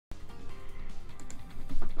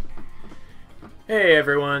Hey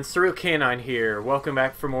everyone, surrealcanine here. Welcome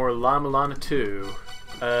back for more La-Mulana 2.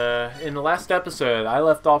 In the last episode, I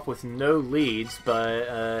left off with no leads,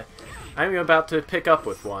 but I'm about to pick up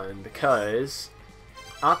with one because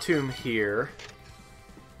Aten-Ra here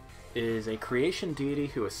is a creation deity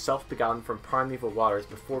who is self-begotten from primeval waters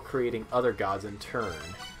before creating other gods in turn.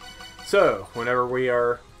 So, whenever we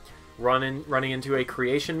are running into a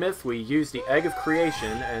creation myth, we use the egg of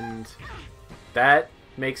creation, and that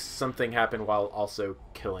makes something happen while also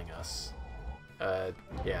killing us.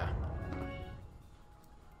 Yeah.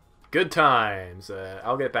 Good times.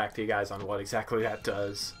 I'll get back to you guys on what exactly that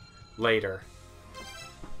does later.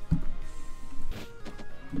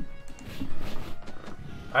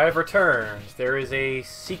 I have returned. There is a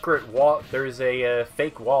secret wall. There is a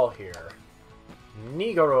fake wall here.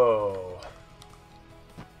 Nigoro.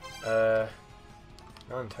 Not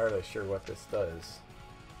entirely sure what this does.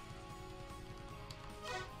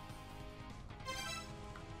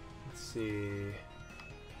 Let's see.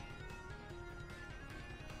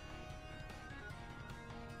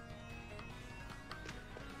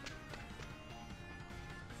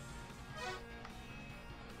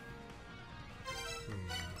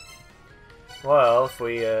 Well, if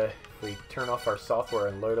we turn off our software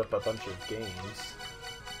and load up a bunch of games.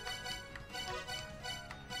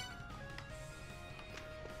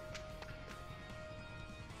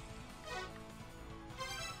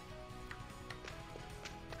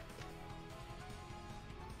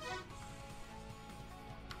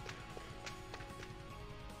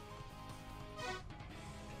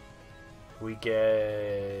 We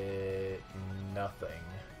get nothing.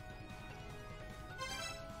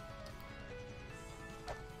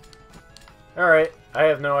 Alright, I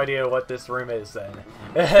have no idea what this room is then.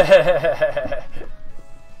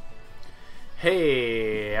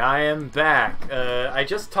 Hey, I am back. I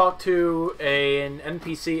just talked to an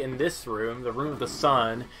NPC in this room, the Room of the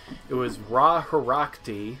Sun. It was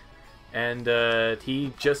ra-horakhty, and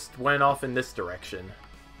he just went off in this direction.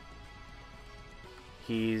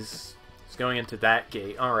 He's going into that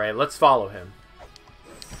gate. Alright, let's follow him.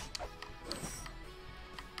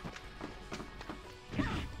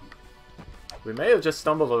 We may have just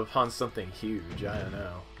stumbled upon something huge, I don't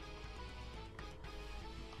know.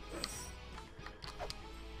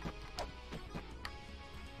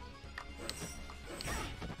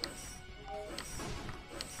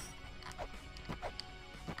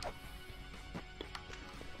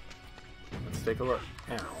 Let's take a look.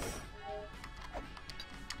 Ow.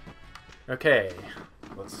 Okay,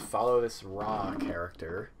 let's follow this Ra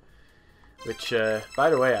character, which, by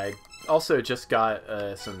the way, I also just got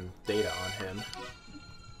some data on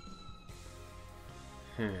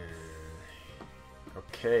him.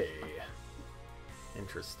 Okay.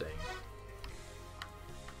 Interesting.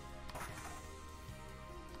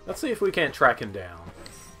 Let's see if we can't track him down.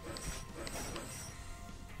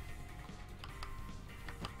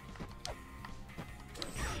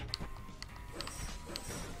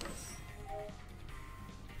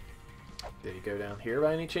 Did he go down here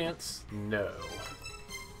by any chance? No.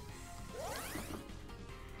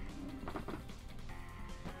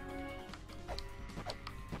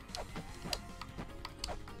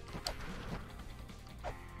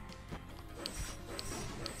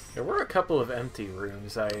 There were a couple of empty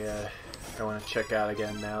rooms I want to check out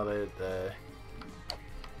again now that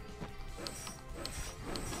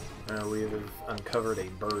we have uncovered a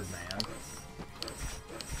Birdman.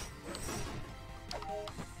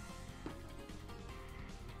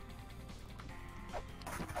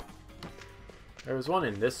 There was one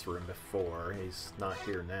in this room before. He's not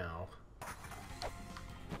here now.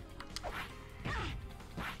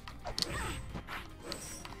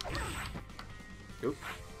 Oop.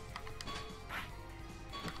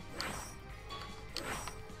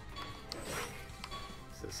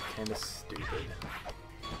 This is kind of stupid.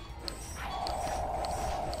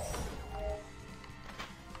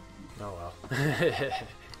 Oh well. Let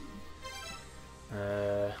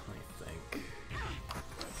me think.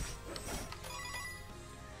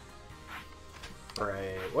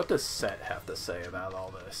 Right, what does Set have to say about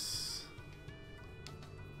all this?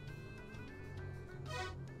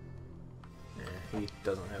 Yeah, he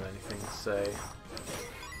doesn't have anything to say.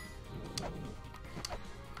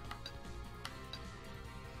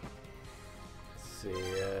 Let's see,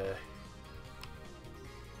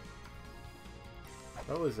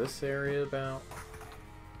 what was this area about?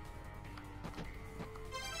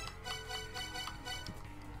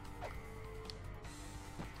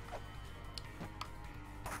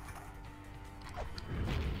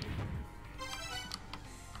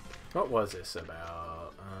 What was this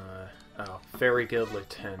about? Oh, Fairy Guild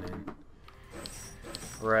Lieutenant.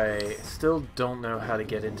 Right. Still don't know how to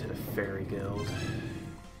get into the Fairy Guild.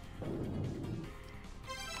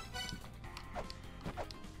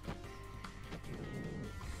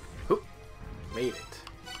 Oop. Made it.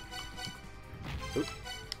 Oop.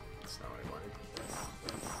 That's not what I wanted.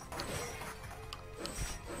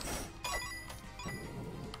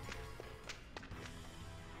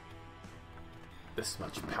 This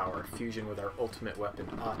much power. Fusion with our ultimate weapon,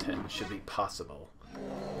 Aten, should be possible.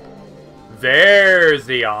 There's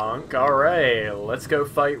the Ankh. Alright, let's go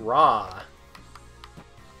fight Ra.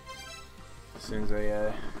 As soon as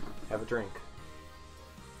I have a drink.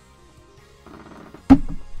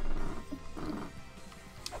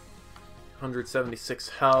 $176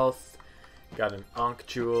 health. Got an Ankh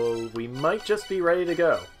jewel. We might just be ready to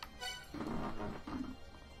go.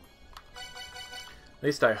 At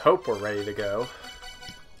least I hope we're ready to go.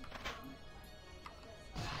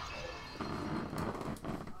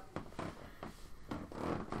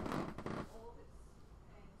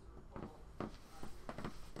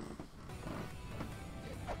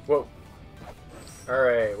 Whoa.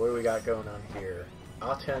 Alright, what do we got going on here?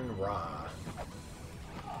 Aten-Ra.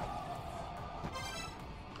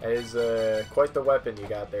 That is quite the weapon you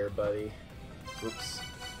got there, buddy. Oops.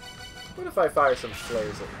 What if I fire some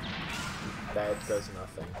flares at him? That does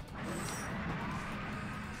nothing.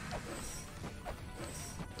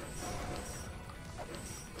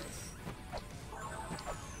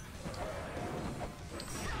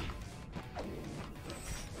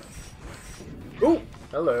 Ooh!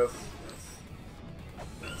 Hello.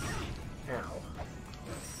 Ow.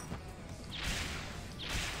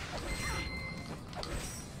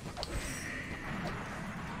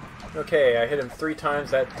 Okay, I hit him 3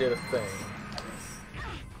 times, that did a thing.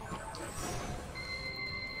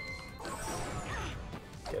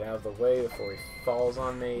 Get out of the way before he falls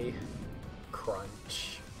on me.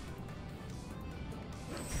 Crunch.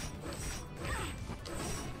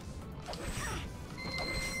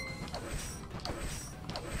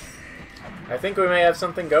 I think we may have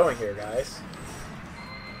something going here, guys.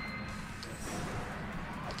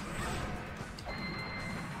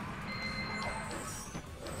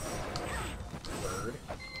 Bird.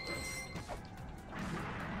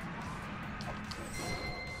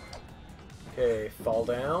 Okay, fall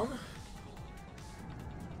down.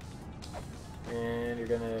 And you're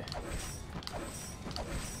gonna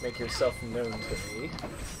make yourself known to me.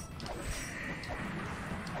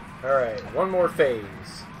 Alright, one more phase.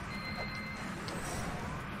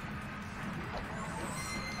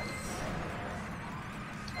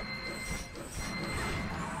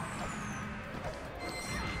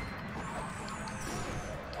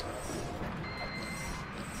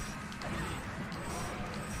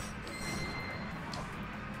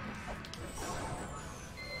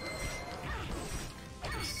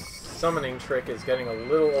 Summoning trick is getting a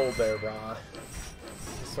little old there, Ra.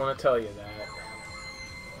 Just want to tell you that.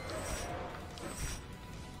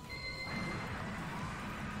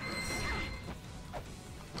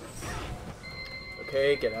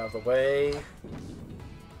 Okay, get out of the way.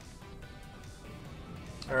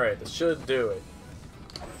 Alright, this should do it.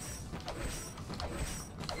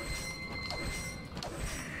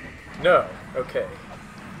 No, okay.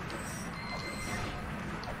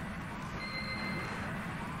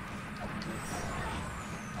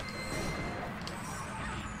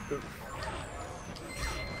 Oof.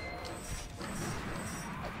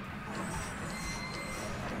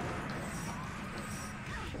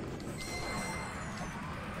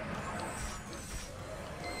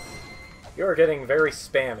 You're getting very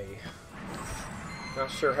spammy. Not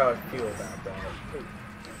sure how I feel about that. Ooh.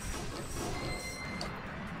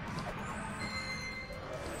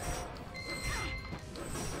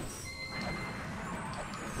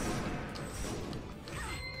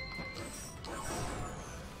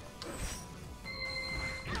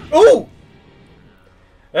 Ooh!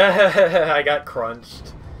 I got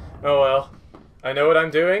crunched. Oh well. I know what I'm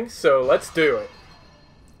doing, so let's do it.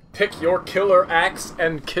 Pick your killer axe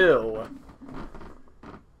and kill.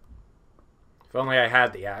 If only I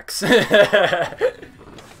had the axe. Okay, stay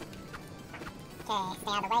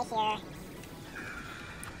out of the way here.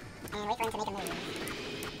 And wait for him to make a move.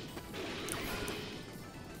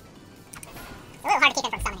 It's a little hard to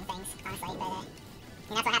keep him from summoning things, honestly, but I mean,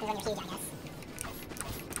 that's what happens when you're huge, I guess.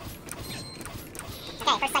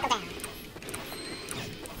 Okay, first cycle down.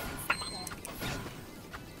 Stop that, you.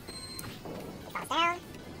 He falls down.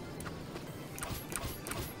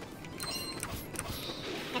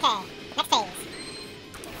 Okay, next phase.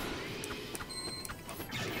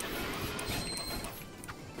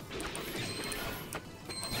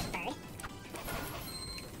 Bird.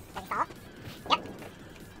 Did he fall? Yep.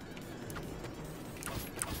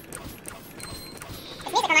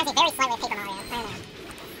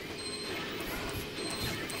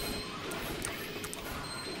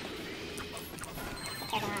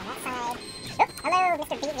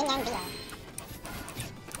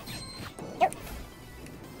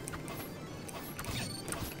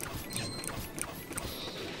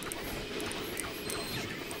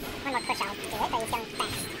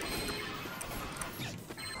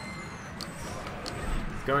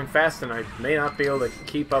 going fast and I may not be able to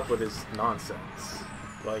keep up with his nonsense.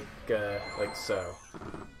 Like so.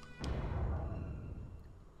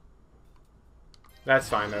 That's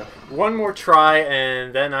fine though. One more try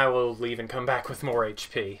and then I will leave and come back with more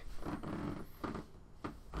HP.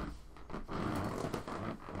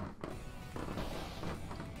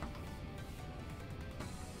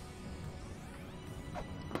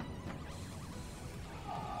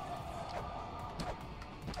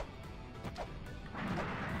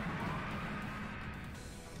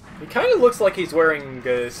 He kind of looks like he's wearing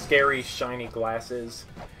scary, shiny glasses,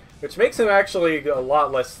 which makes him actually a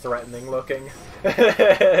lot less threatening looking.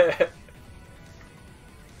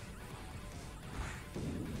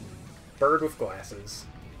 Bird with glasses.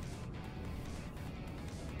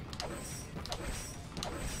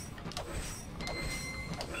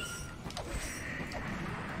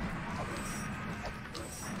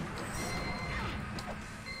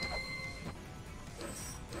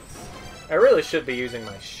 I really should be using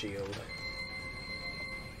my shield.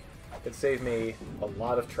 It'd save me a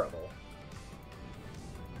lot of trouble.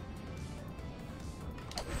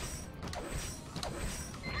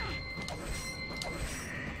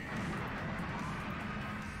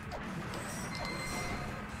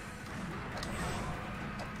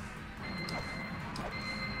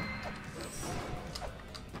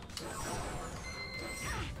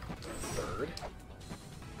 Bird.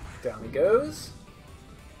 Down he goes.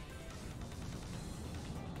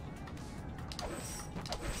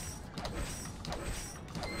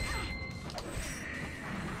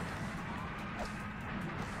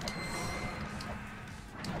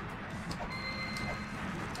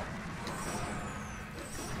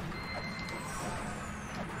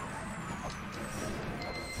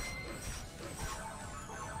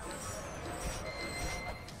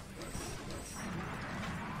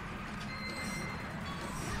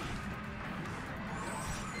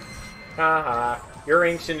 Haha, your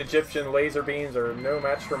ancient Egyptian laser beams are no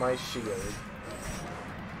match for my shield.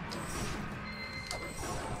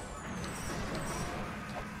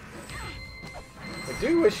 I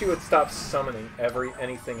do wish you would stop summoning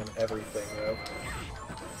anything and everything, though.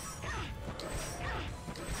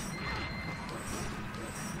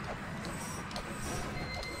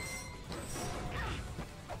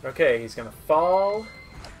 Okay, he's gonna fall.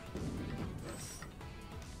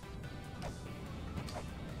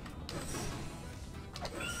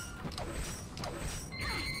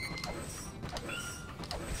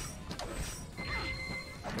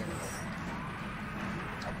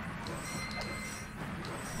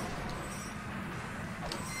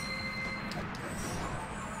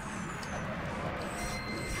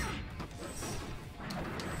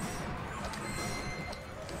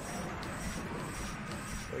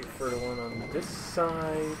 Wait for the one on this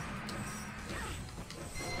side.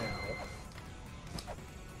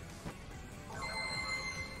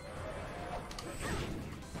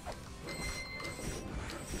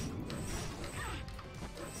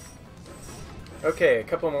 Okay, a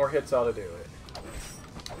couple more hits ought to do it.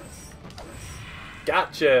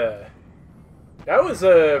 Gotcha! That was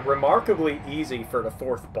remarkably easy for the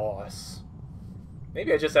fourth boss.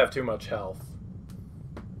 Maybe I just have too much health.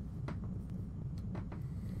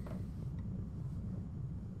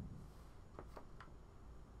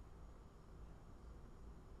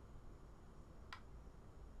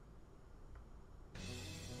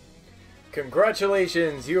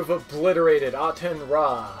 Congratulations, you have obliterated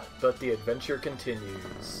Aten-Ra, but the adventure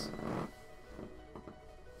continues.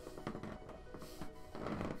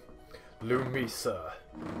 Lumisa,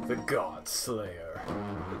 the God Slayer.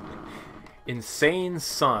 Insane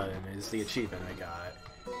Sun is the achievement I got.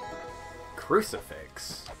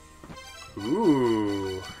 Crucifix.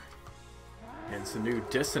 Ooh. And some new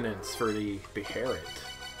Dissonance for the Beherit.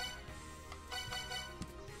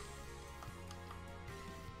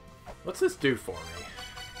 What's this do for me?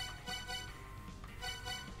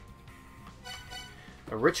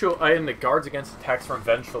 A ritual item that guards against attacks from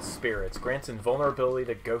vengeful spirits. Grants invulnerability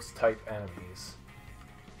to ghost-type enemies.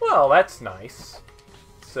 Well, that's nice.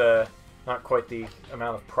 It's not quite the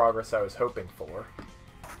amount of progress I was hoping for.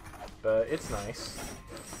 But it's nice.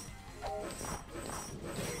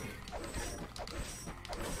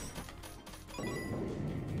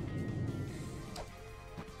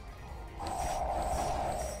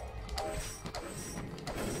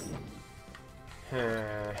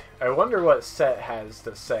 I wonder what Set has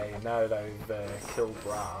to say now that I've killed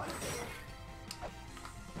Ra.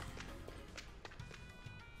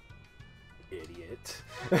 Idiot.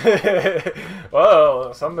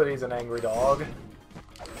 Whoa, somebody's an angry dog.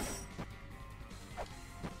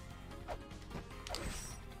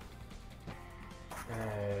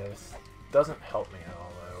 This doesn't help me at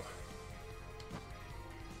all, though.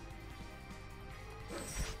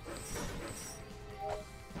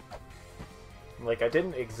 Like, I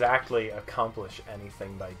didn't exactly accomplish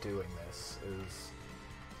anything by doing this, is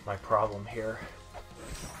my problem here.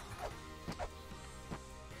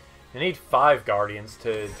 I need 5 Guardians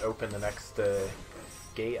to open the next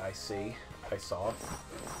gate I saw.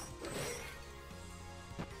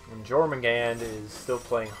 And Jormungand is still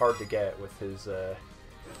playing hard to get with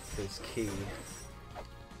his key.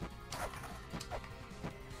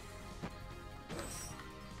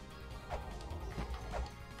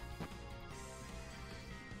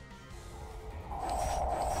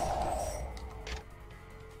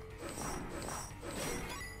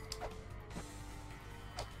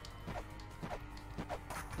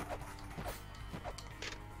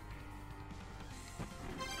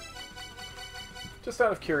 Just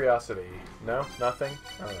out of curiosity. No? Nothing?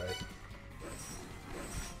 Alright.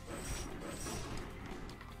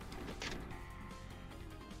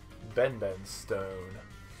 Ben Stone.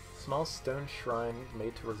 Small stone shrine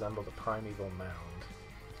made to resemble the primeval mound.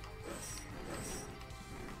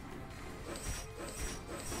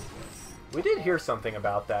 We did hear something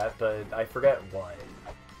about that, but I forget what.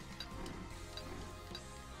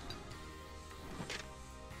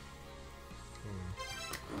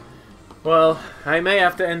 Well, I may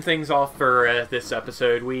have to end things off for this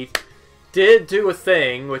episode. We did do a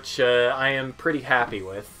thing, which I am pretty happy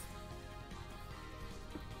with.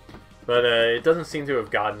 But it doesn't seem to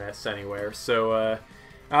have gotten us anywhere. So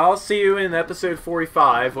I'll see you in episode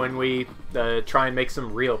 45 when we try and make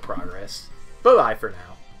some real progress. Bye-bye for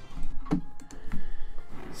now.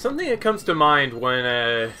 Something that comes to mind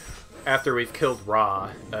when after we've killed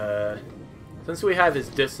Ra, since we have his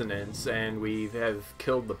Dissonance and we have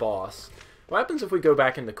killed the boss, what happens if we go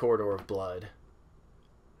back in the Corridor of Blood?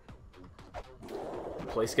 The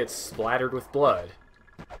place gets splattered with blood.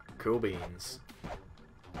 Cool beans.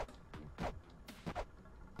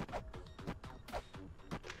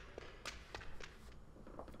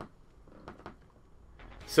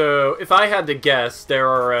 So, if I had to guess,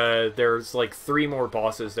 there's like 3 more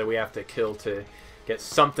bosses that we have to kill to get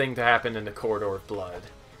something to happen in the Corridor of Blood.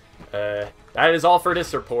 That is all for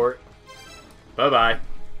this report. Bye-bye.